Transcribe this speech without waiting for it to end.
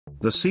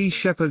The Sea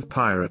Shepherd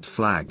Pirate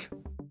Flag.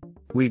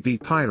 We Be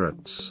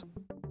Pirates.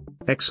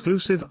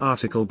 Exclusive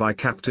article by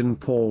Captain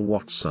Paul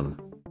Watson.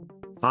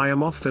 I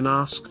am often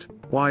asked,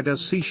 why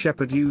does Sea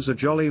Shepherd use a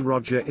Jolly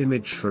Roger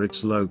image for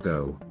its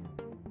logo?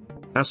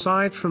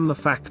 Aside from the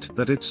fact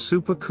that it's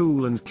super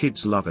cool and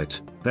kids love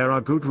it, there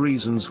are good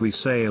reasons we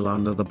sail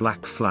under the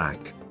black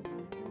flag.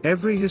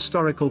 Every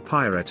historical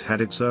pirate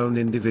had its own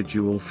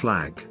individual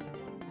flag.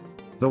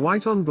 The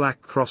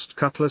white-on-black crossed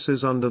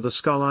cutlasses under the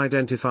skull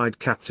identified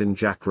Captain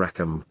Jack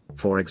Rackham,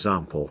 for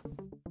example.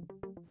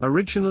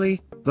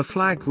 Originally, the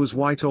flag was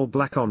white or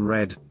black on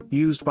red,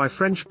 used by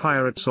French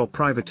pirates or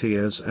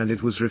privateers, and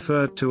it was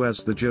referred to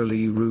as the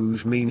Joli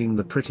Rouge, meaning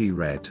the pretty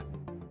red.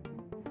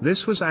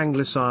 This was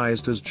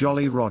anglicized as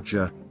Jolly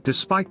Roger,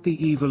 despite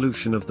the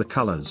evolution of the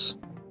colors.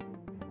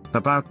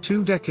 About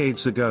 2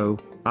 decades ago,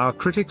 our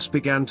critics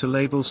began to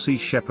label Sea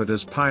Shepherd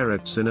as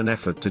pirates in an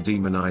effort to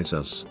demonize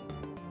us.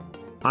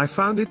 I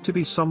found it to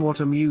be somewhat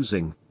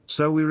amusing,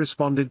 so we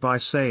responded by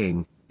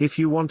saying, if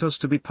you want us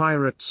to be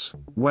pirates,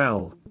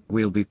 well,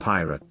 we'll be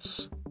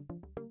pirates.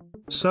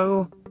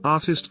 So,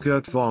 artist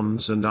Gert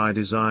Vons and I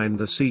designed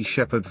the Sea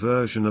Shepherd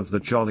version of the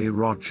Jolly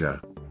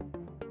Roger.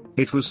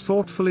 It was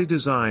thoughtfully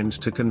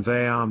designed to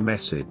convey our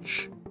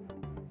message.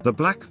 The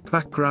black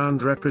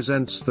background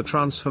represents the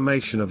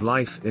transformation of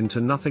life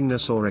into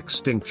nothingness or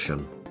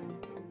extinction.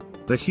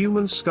 The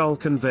human skull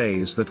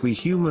conveys that we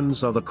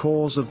humans are the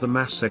cause of the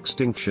mass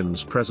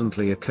extinctions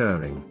presently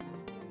occurring.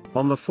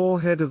 On the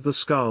forehead of the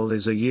skull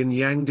is a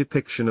yin-yang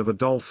depiction of a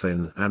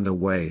dolphin and a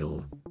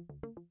whale.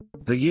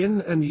 The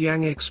yin and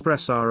yang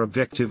express our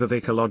objective of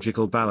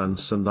ecological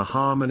balance and the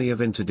harmony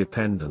of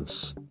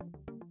interdependence.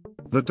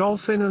 The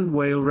dolphin and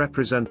whale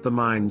represent the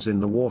minds in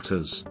the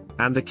waters,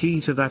 and the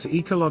key to that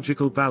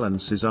ecological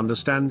balance is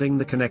understanding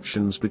the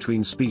connections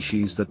between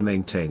species that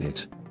maintain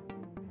it.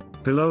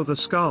 Below the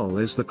skull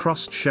is the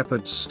crossed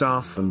shepherd's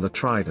staff and the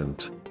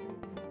trident.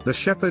 The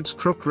shepherd's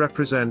crook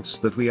represents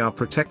that we are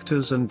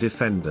protectors and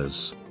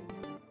defenders.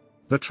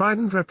 The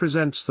trident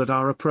represents that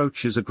our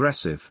approach is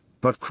aggressive,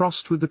 but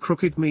crossed with the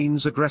crooked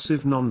means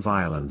aggressive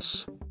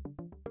non-violence.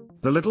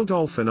 The little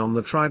dolphin on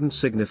the trident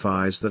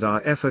signifies that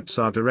our efforts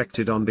are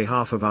directed on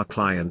behalf of our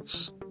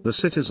clients, the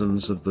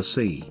citizens of the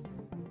sea.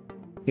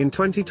 In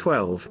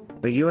 2012,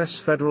 a US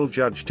federal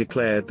judge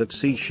declared that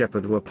Sea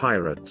Shepherd were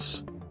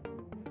pirates.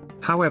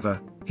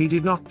 However, he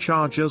did not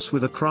charge us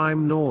with a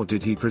crime, nor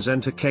did he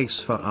present a case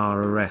for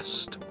our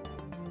arrest.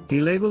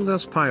 He labeled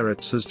us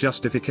pirates as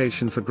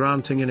justification for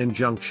granting an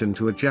injunction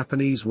to a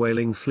Japanese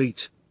whaling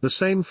fleet, the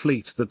same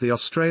fleet that the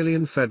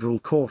Australian Federal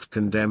Court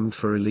condemned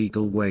for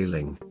illegal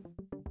whaling.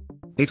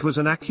 It was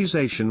an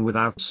accusation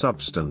without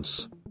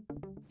substance.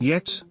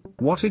 Yet,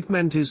 what it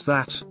meant is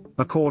that,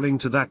 according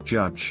to that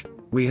judge,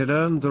 we had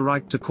earned the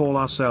right to call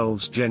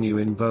ourselves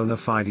genuine bona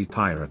fide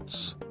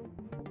pirates.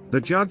 The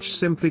judge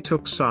simply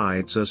took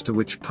sides as to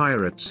which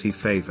pirates he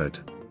favored.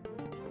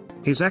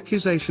 His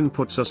accusation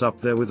puts us up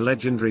there with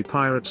legendary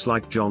pirates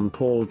like John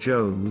Paul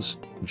Jones,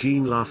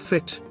 Jean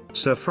Lafitte,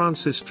 Sir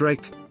Francis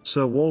Drake,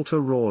 Sir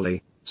Walter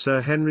Raleigh,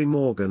 Sir Henry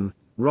Morgan,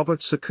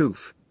 Robert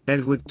Surcouf,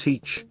 Edward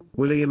Teach,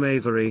 William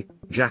Avery,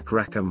 Jack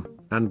Rackham,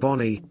 and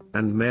Bonnie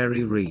and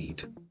Mary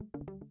Read.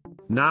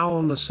 Now,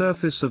 on the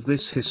surface of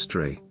this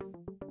history,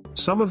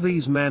 some of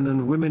these men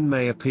and women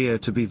may appear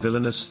to be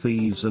villainous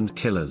thieves and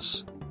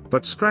killers.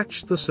 But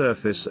scratch the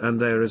surface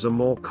and there is a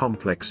more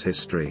complex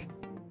history.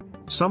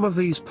 Some of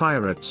these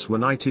pirates were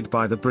knighted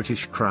by the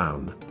British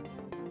Crown.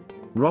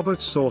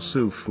 Robert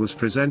Surcouf was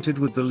presented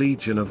with the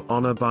Legion of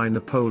Honor by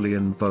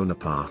Napoleon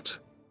Bonaparte.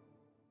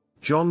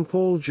 John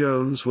Paul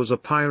Jones was a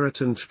pirate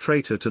and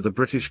traitor to the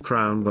British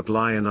Crown, but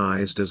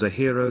lionized as a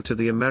hero to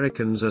the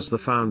Americans as the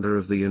founder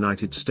of the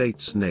United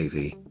States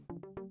Navy.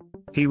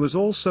 He was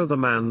also the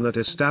man that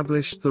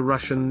established the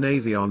Russian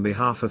Navy on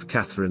behalf of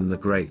Catherine the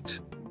Great.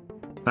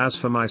 As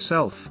for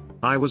myself,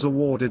 I was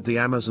awarded the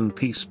Amazon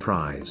Peace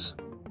Prize.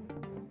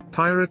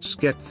 Pirates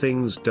get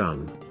things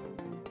done.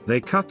 They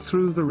cut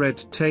through the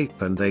red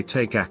tape and they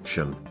take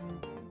action.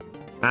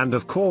 And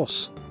of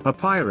course, a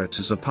pirate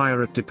is a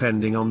pirate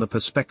depending on the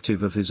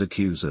perspective of his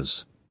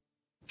accusers.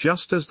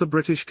 Just as the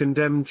British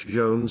condemned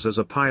Jones as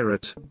a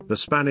pirate, the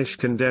Spanish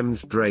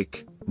condemned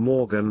Drake,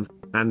 Morgan,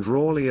 and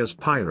Raleigh as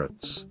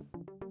pirates.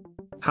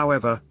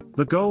 However,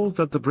 the gold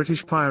that the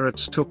British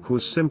pirates took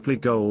was simply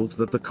gold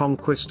that the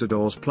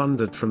conquistadors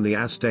plundered from the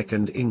Aztec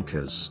and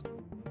Incas.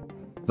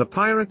 The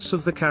pirates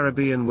of the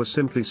Caribbean were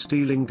simply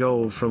stealing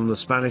gold from the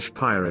Spanish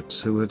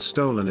pirates who had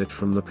stolen it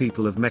from the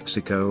people of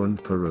Mexico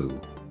and Peru.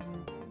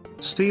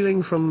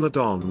 Stealing from the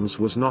Dons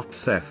was not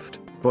theft,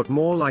 but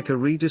more like a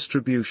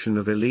redistribution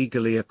of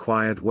illegally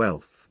acquired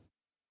wealth.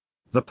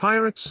 The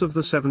pirates of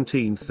the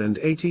 17th and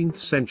 18th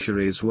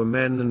centuries were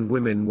men and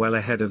women well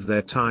ahead of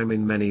their time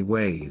in many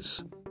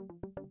ways.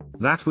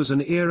 That was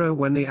an era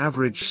when the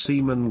average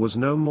seaman was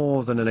no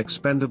more than an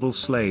expendable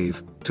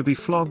slave, to be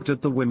flogged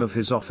at the whim of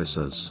his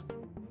officers.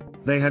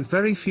 They had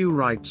very few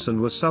rights and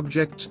were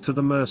subject to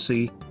the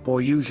mercy,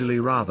 or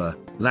usually rather,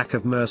 lack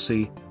of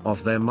mercy,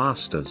 of their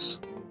masters.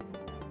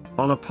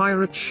 On a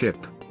pirate ship,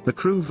 The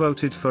crew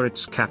voted for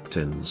its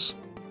captains.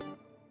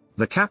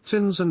 The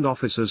captains and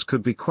officers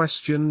could be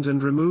questioned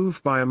and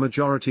removed by a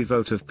majority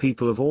vote of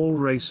people of all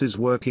races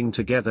working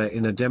together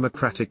in a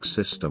democratic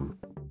system.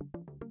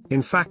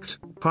 In fact,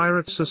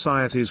 pirate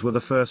societies were the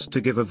first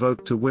to give a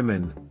vote to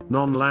women,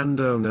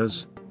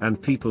 non-landowners,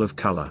 and people of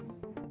color.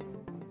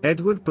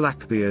 Edward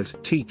Blackbeard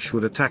Teach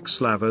would attack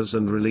slavers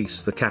and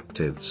release the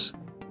captives.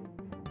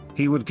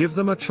 He would give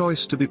them a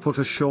choice to be put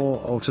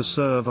ashore or to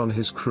serve on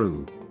his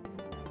crew.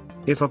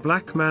 If a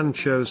black man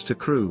chose to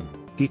crew,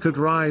 he could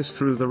rise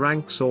through the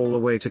ranks all the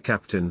way to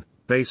captain,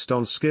 based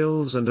on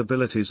skills and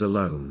abilities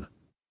alone.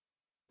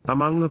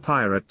 Among the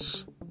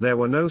pirates, there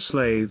were no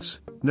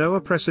slaves, no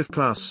oppressive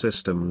class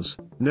systems,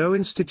 no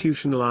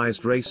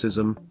institutionalized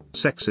racism,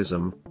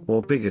 sexism,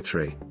 or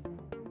bigotry.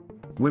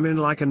 Women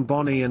like Anne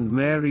Bonny and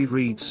Mary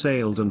Read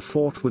sailed and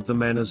fought with the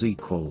men as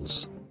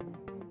equals.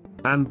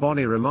 Anne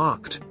Bonny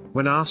remarked,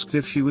 when asked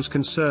if she was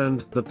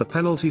concerned, that the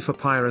penalty for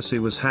piracy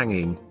was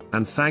hanging,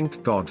 and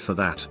thank God for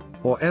that,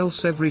 or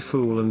else every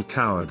fool and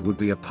coward would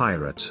be a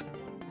pirate.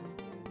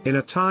 In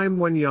a time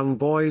when young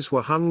boys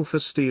were hung for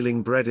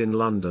stealing bread in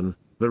London,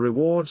 the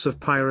rewards of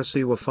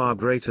piracy were far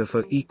greater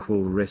for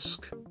equal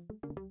risk.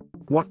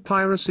 What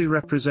piracy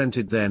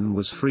represented then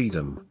was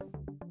freedom.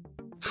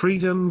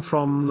 Freedom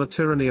from the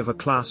tyranny of a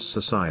class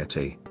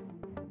society.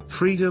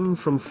 Freedom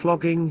from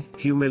flogging,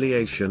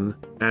 humiliation,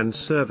 and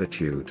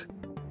servitude.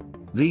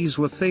 These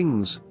were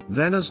things,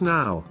 then as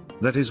now,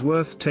 that is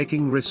worth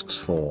taking risks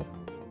for.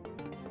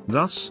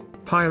 Thus,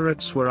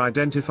 pirates were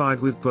identified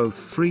with both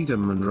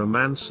freedom and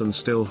romance and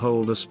still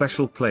hold a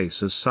special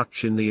place as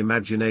such in the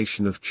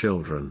imagination of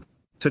children.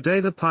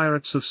 Today the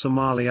pirates of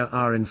Somalia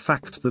are in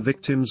fact the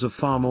victims of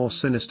far more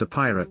sinister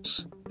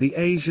pirates, the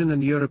Asian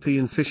and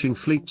European fishing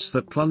fleets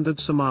that plundered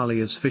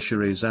Somalia's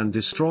fisheries and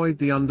destroyed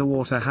the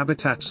underwater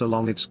habitats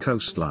along its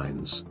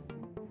coastlines.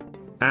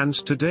 And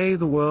today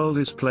the world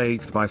is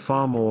plagued by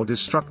far more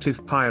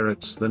destructive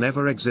pirates than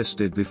ever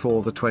existed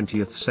before the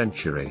 20th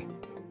century.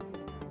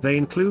 They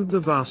include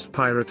the vast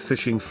pirate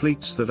fishing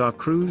fleets that are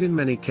crewed in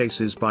many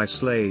cases by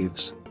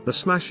slaves, the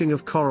smashing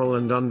of coral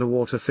and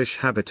underwater fish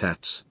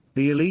habitats,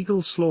 the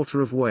illegal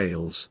slaughter of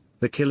whales,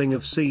 the killing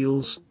of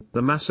seals,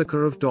 the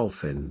massacre of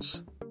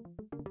dolphins.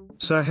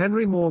 Sir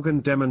Henry Morgan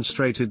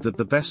demonstrated that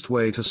the best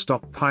way to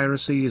stop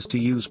piracy is to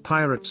use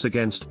pirates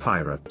against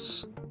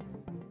pirates.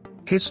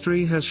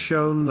 History has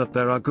shown that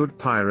there are good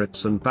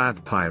pirates and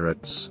bad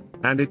pirates,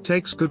 and it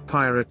takes good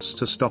pirates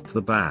to stop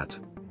the bad.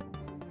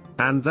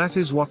 And that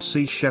is what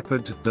Sea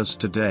Shepherd does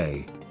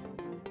today.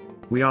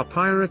 We are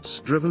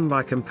pirates driven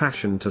by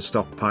compassion to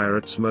stop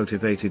pirates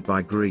motivated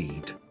by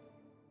greed.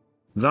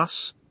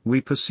 Thus, we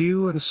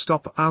pursue and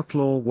stop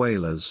outlaw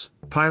whalers,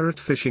 pirate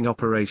fishing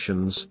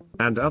operations,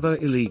 and other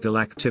illegal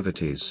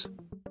activities.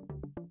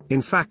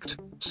 In fact,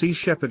 Sea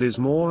Shepherd is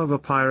more of a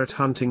pirate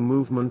hunting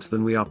movement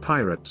than we are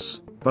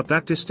pirates, but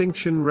that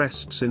distinction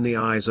rests in the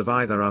eyes of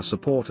either our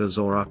supporters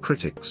or our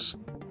critics.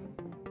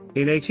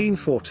 In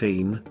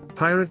 1814,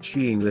 pirate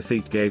Jean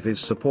Lafitte gave his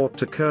support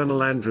to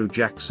Colonel Andrew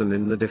Jackson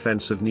in the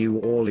defense of New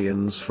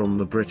Orleans from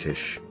the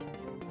British.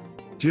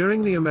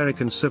 During the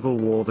American Civil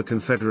War, the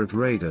Confederate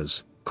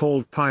raiders,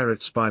 called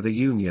pirates by the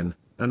Union,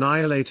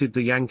 annihilated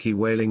the Yankee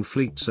whaling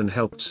fleets and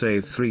helped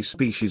save 3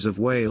 species of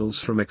whales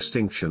from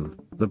extinction: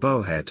 the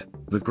bowhead,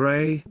 the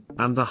gray,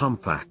 and the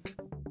humpback.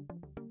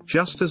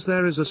 Just as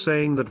there is a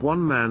saying that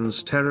one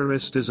man's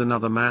terrorist is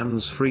another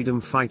man's freedom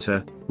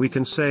fighter, we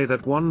can say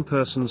that one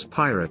person's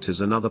pirate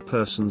is another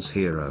person's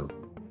hero.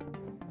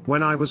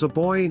 When I was a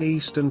boy in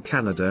eastern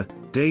Canada,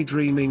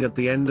 daydreaming at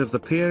the end of the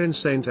pier in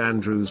St.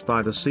 Andrews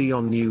by the sea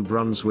on New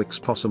Brunswick's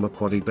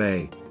Passamaquoddy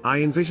Bay,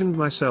 I envisioned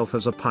myself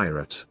as a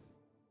pirate.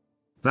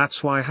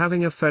 That's why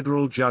having a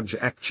federal judge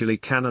actually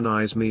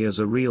canonize me as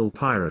a real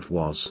pirate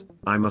was,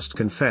 I must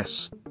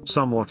confess,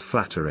 somewhat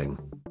flattering.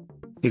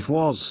 It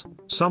was,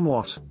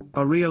 somewhat,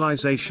 a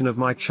realization of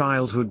my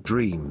childhood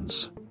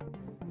dreams.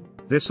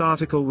 This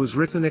article was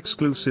written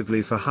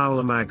exclusively for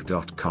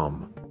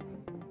howlermag.com.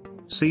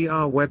 See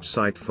our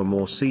website for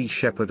more Sea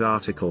Shepherd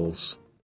articles.